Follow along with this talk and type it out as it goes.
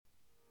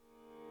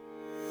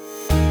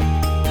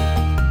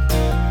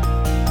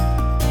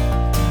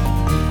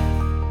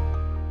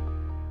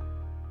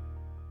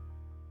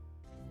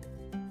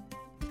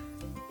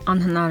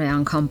Անհնար է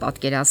անգամ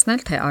պատկերացնել,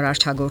 թե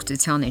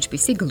արարչագործության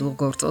ինչպիսի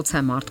գլուխգործոց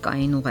է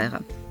մարդկային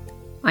ուղեղը։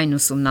 Այն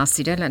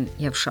ուսումնասիրել են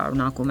եւ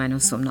շարունակում են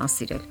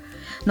ուսումնասիրել։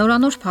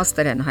 Նորանոր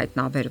փաստեր են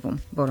հայտնաբերվում,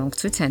 որոնք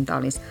ցույց են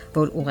տալիս,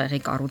 որ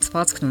ուղեղի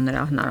կառուցվածքն ու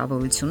նրա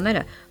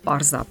հնարավորությունները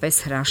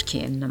պարզապես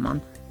հրաշքի են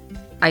նման։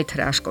 Այդ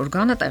հրաշք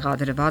օրգանը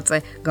տեղադրված է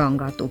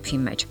գանգատուփի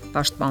մեջ,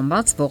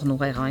 պաշտպանված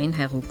ողնուղեղային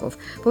հեղուկով,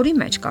 որի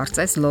մեջ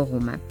կարծես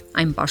լողում է։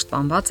 Այն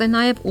պաշտպանված է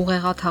նաև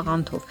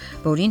ուղեղաթաղանթով,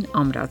 որին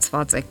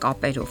ամրացված է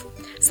կապերով։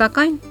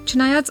 Սակայն,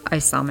 չնայած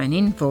այս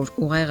ամենին, որ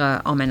ուղեղը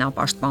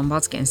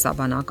ամենապաշտպանված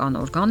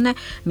կենսաբանական օրգանն է,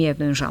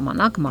 միևնույն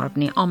ժամանակ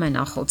մարմնի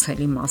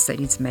ամենախոցելի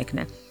մասերից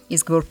մեկն է։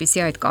 Իսկ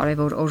որpիսի այդ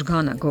կարևոր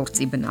օրգանը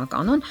գործի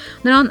բնականon,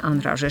 նրան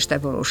անհրաժեշտ է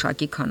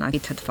որոշակի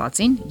քանակի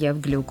թթվածին եւ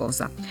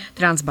գլյուկոզա։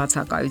 Դրանց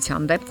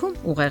բացակայության դեպքում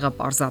ուղեղը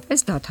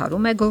պարզապես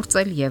դադարում է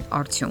գործել եւ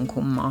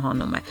արդյունքում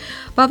մահանում է։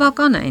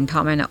 Բավական է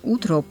ընդամենը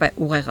 8 րոպե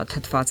ուղեղը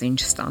թթվածին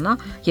չստանա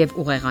եւ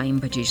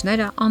ուղեղային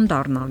բջիջները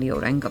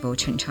անդառնալիորեն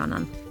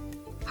կոչնչանան։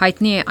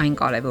 Հայտնի է այն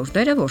կարևոր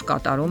դերը, որ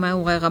կատարում է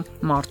ուղեղը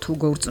մարդու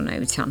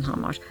գործունեության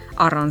համար։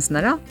 Առանց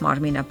նրա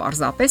մարմինը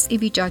պարզապես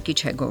ի վիճակի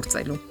չէ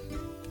գործելու։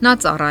 Նա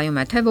ծառայում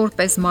է թե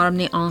որպես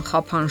մարմնի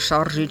անխափան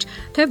շարժիչ,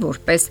 թե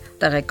որպես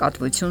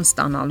տեղեկատվություն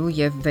ստանալու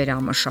եւ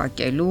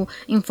վերամշակելու,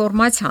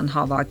 ինֆորմացիան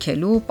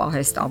հավաքելու,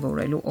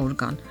 պահեստավորելու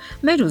օրգան։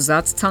 Մեր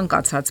ուզած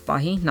ցանկացած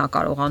պահի նա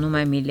կարողանում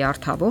է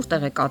միլիարդավոր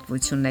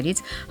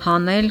տեղեկատվություններից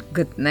հանել,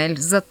 գտնել,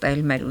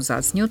 զտել մեր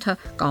ուզած նյութը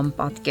կամ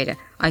պատկերը։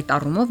 Այդ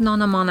առումով նա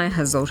նման է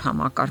հզոր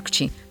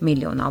համակարգչի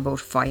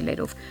միլիոնավոր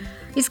ֆայլերով։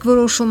 Իսկ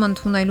որոշում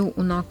ընդունելու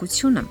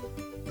ունակությունը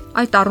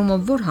այդ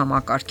առումով որ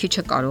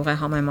համակարգիչը կարող է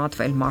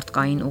համեմատվել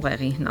մարդկային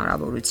ուղեղի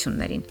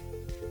հնարավորություններին։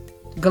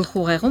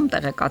 Գլխուղեղում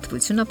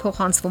տեղեկատվությունը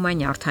փոխանցվում է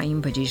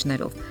նյարդային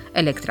բջիջներով,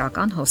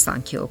 էլեկտրական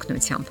հոսանքի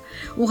օգնությամբ։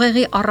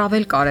 Ուղեղի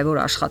առավել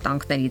կարևոր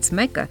աշխատանքներից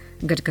մեկը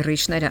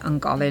գրգռիչները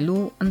ընկալելու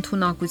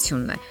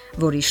ընդունակությունն է,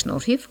 որի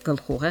շնորհիվ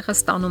գլխուղեղը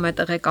ստանում է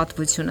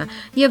տեղեկատվությունը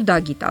եւ դա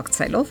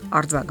գիտակցելով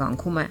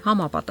արձագանքում է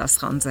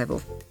համապատասխան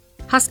ձևով։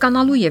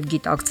 Հասկանալու եւ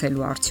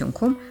գիտակցելու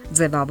արդյունքում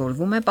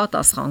ձևավորվում է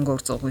պատասխան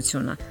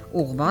գործողությունը,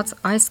 ուղղված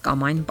այս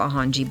կամ այն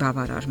պահանջի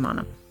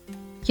բավարարմանը։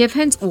 Եվ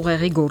հենց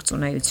ուղեղի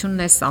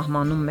գործունեությունն է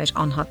սահմանում մեր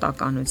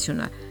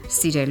անհատականությունը,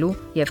 սիրելու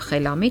եւ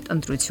խելամիտ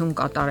ընտրություն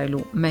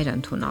կատարելու մեր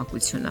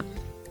ընդունակությունը։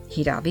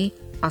 Հիրավի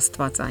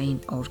աստվածային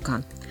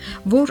օրգան,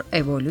 որ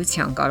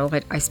էվոլյուցիան կարող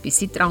էր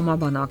այսպիսի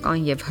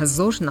տրամաբանական եւ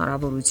հզոր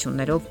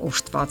հնարավորություններով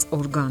օժտված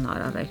օրգան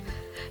արարել։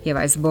 Եվ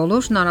այս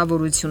բոլոր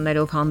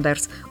հնարավորություններով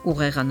հանդերձ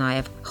ուղեղը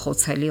նաև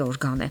խոցելի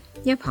օրգան է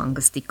եւ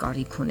հանգստի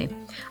կարիք ունի։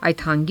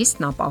 Այդ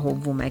հանգիստն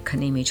ապահովվում է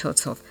քնի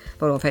միջոցով,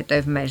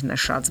 որովհետեւ մեր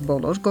նշած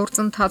բոլոր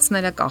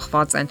գործընթացները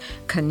կախված են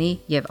քնի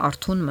եւ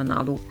արթուն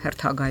մնալու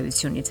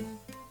հերթագայությունից։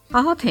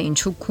 Ահա թե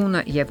ինչու քունը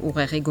եւ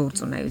ուղեղի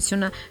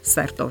գործունեությունը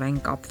սերտորեն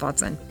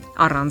կապված են։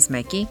 Առանց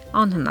մեկի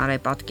անհնար է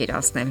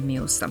պատկերացնել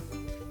մյուսը։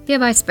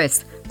 Եվ այսպես,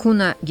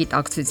 քունը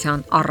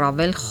գիտակցության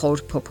առավել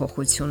խոր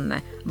փոփոխությունն է,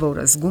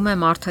 որը զգում է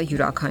մարդը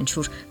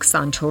յուրաքանչյուր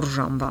 24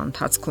 ժամվա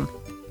ընթացքում։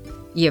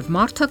 Եվ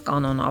մարդը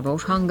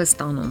կանոնավոր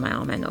հանգստանում է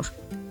ամեն օր։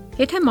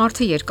 Եթե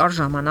մարդը երկար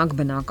ժամանակ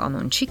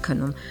բնականon չի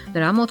քնում,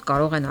 նրա մոտ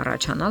կարող են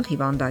առաջանալ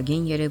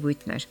հիվանդագին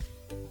երևույթներ։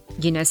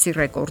 Գինեսի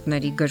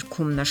ռեկորդների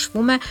գրքում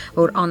նշվում է,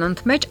 որ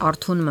անընդմեջ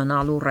արթուն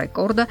մնալու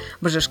ռեկորդը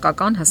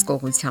բժշկական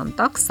հսկողության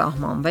տակ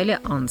սահմանվել է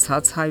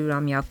անցած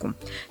 100-ամյակում։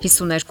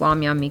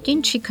 52-ամյա մի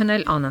կին չի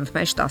քնել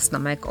անընդմեջ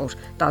 11 օր,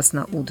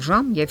 18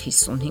 ժամ եւ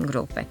 55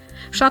 րոպե։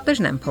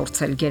 Շատերն են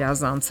փորձել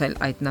գերազանցել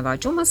այդ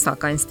նվաճումը,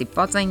 սակայն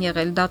ստիպված են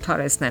եղել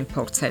դադարեցնել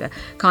փորձերը,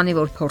 քանի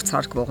որ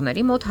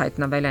փորձարկվողների մոտ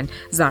հայտնվել են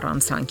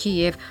զառանցանքի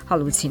եւ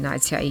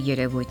հալյուցինացիայի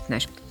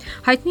երևույթներ։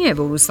 Հայտնի է,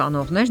 որ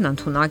ուսանողներն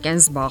ընդունակ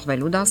են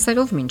զբաղվելու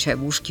դասերով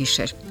մինչև ուշ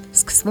գիշեր։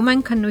 Սկսվում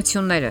են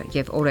քննությունները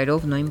եւ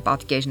օրերով նույն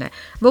պատկերն է։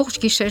 Ողջ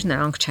գիշեր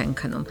նրանք չեն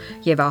քնում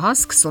եւ ահա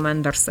սկսում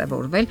են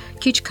դրսևորվել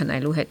քիչ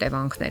քնելու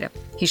հետևանքները։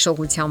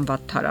 Հիշողության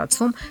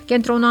վատթարացում,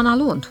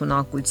 կենտրոնանալու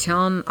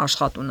ընդունակության,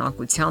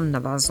 աշխատունակության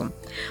նվազում։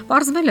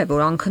 Պարզվել է,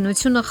 որ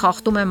անքնությունը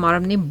խախտում է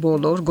մարմնի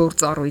բոլոր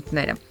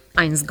գործառույթները։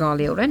 Այն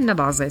զգալիորեն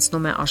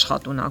նվազեցնում է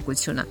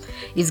աշխատունակությունը։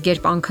 Իսկ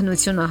երբ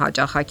անքնությունը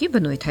հաճախակի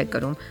բնույթ է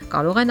կրում,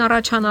 կարող են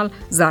առաջանալ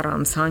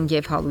զառանցան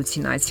եւ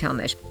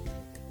հալյուցինացիաներ։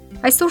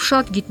 Այսօր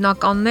շատ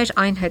գիտնականներ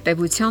այն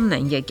հետևությանն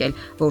են եկել,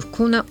 որ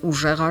քունը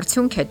ուժեղ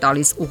արդյունք է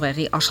տալիս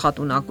ուղեղի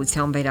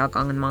աշխատունակության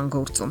վերականգնման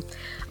գործում,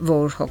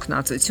 որ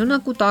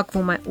հոգնածությունը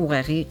կուտակվում է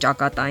ուղեղի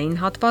ճակատային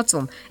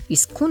հատվածում,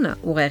 իսկ քունը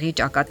ուղեղի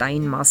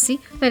ճակատային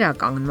մասի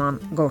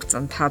վերականգնման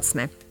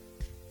գործընթացն է։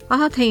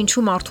 Ահա թե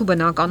ինչու մարդու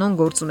բնականon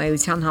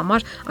գործունեության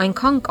համար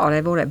այնքան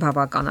կարևոր է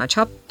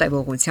բավականաչափ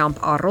տևողությամբ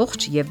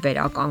առողջ եւ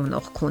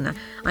վերականգնող քունը։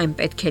 Այն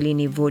պետք է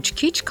լինի ոչ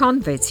քիչ,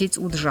 քան 6-ից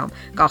 8 ժամ,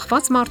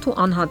 կախված մարդու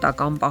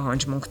անհատական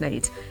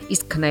պահանջմունքներից։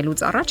 Իսկ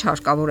քնելուց առաջ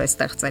հարկավոր է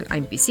ստեղծել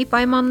այնպիսի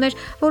պայմաններ,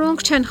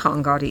 որոնք չեն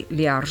խանգարի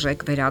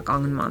լիարժեք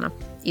վերականգնմանը։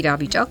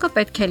 Իրավիճակը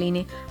պետք է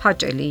լինի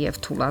հաճելի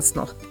եւ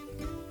թուլացնող։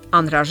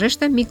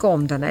 Անհրաժեշտ է մի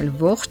կողմ դնել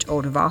ողջ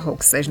օրվա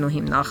հոգսերն ու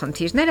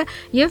հիմնախնդիրները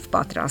եւ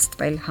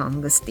պատրաստվել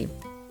հանգստի։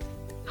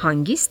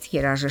 Հանգիստ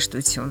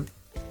երաժշտություն։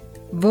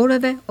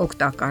 Որևէ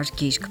օգտակար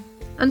գիրք,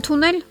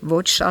 Ընդունել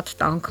ոչ շատ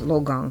տանկ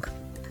լոգանք։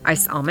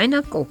 Այս ամենը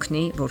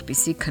կօգնի,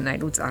 որպիսի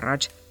քնելուց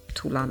առաջ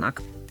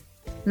թուլանաք։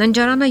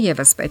 Ննջարանը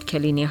եւս պետք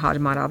է լինի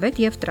հարմարավետ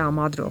եւ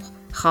տրամադրող,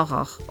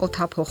 խաղաղ,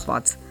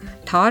 օդափոխված։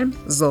 Թարմ,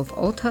 զով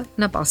օդը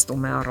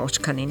նպաստում է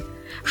առողջ քնին։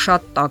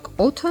 Շատ տաք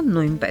օդը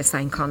նույնպես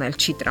այնքան էլ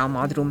չի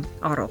տրամադրում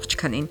առողջ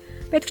քնին։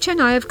 Պետք չէ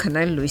նաև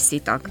քնել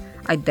լույսի տակ։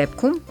 Այդ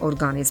դեպքում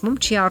օրգանիզմում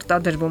չի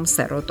արտադրվում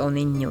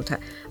սերոտոնին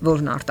նյութը,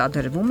 որն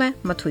արտադրվում է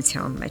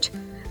մթության մեջ։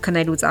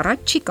 Քնելուց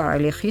առաջ չի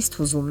կարելի խիստ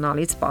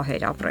հուզումնալից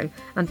պահեր ապրել,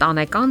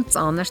 ընտանեկան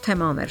ծանր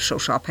թեմաներ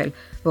շոշափել,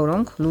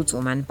 որոնք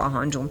լուծում են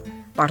պահանջում։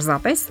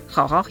 Պարզապես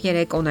խաղաղ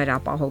երեկոներ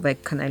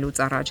ապահովեք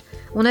քնելուց առաջ։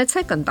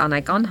 Ունեցեք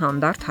ընտանեկան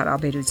հանդարտ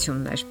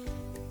հարաբերություններ։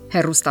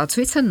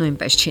 Հեռուստացույցը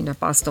նույնպես չի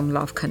նպաստում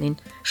լավ քնին։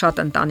 Շատ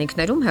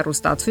ընտանիքներում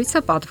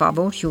հեռուստացույցը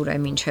պատվավոր հյուր է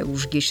մինչև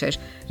ուշ գիշեր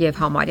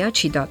եւ համարյա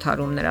չի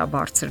դադարում նրա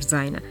բարձր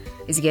ձայնը։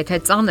 Իսկ եթե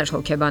ծանր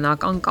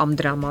հոգեբանական կամ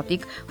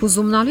դրամատիկ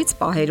հուզումնալից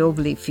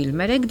պահերով լի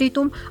ֆիլմեր եք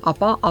դիտում,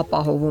 ապա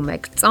ապահովում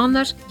եք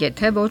ծանր,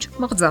 եթե ոչ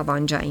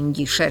մղձավանջային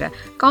գիշերը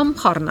կամ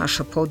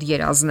խառնաշփոթ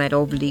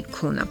երազներով լի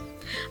քունը։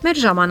 Մեր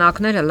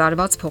ժամանակները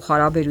լարված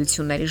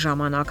փոխհարաբերությունների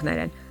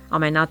ժամանակներ են։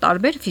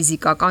 Ամենատարբեր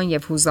ֆիզիկական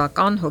եւ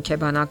հուզական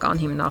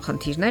հոգեբանական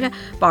հիմնախնդիրները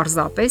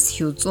պարզապես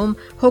հյուծում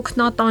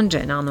հոգնատանջ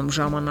են անում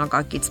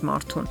ժամանակակից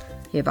մարդուն։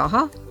 Եվ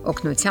ահա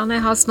օգնության է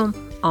հասնում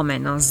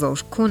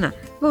ամենազոր քունը,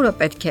 որը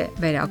պետք է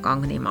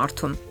վերականգնի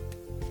մարդուն։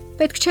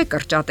 Պետք չէ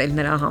կրճատել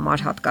նրա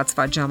համար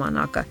հատկացված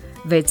ժամանակը։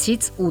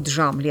 6-ից 8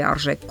 ժամ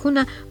լիարժեք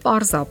քունը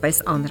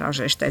պարզապես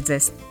անհրաժեշտ է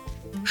ձեզ։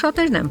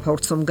 Շատերն են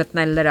փորձում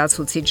գտնել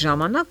լրացուցիչ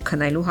ժամանակ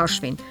քնելու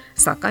հաշվին,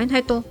 սակայն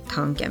հետո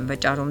թանկ են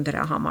վճարում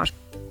դրա համար։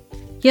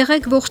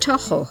 Եղեք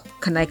ողջախոհ,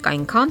 քնեք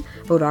այնքան,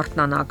 որ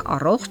արթնանաք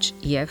առողջ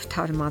եւ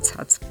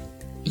թարմացած։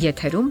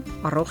 Եթերում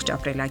առողջ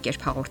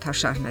ապրելակերպ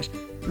հաղորդաշարներ։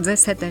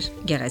 Ձեզ հետ է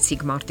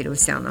Գեղեցիկ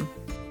Մարտիրոսյանը։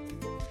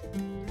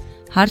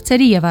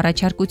 Հարցերի եւ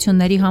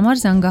առաջարկությունների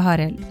համար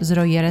զանգահարել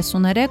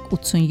 033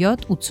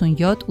 87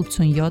 87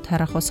 87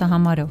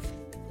 հեռախոսահամարով։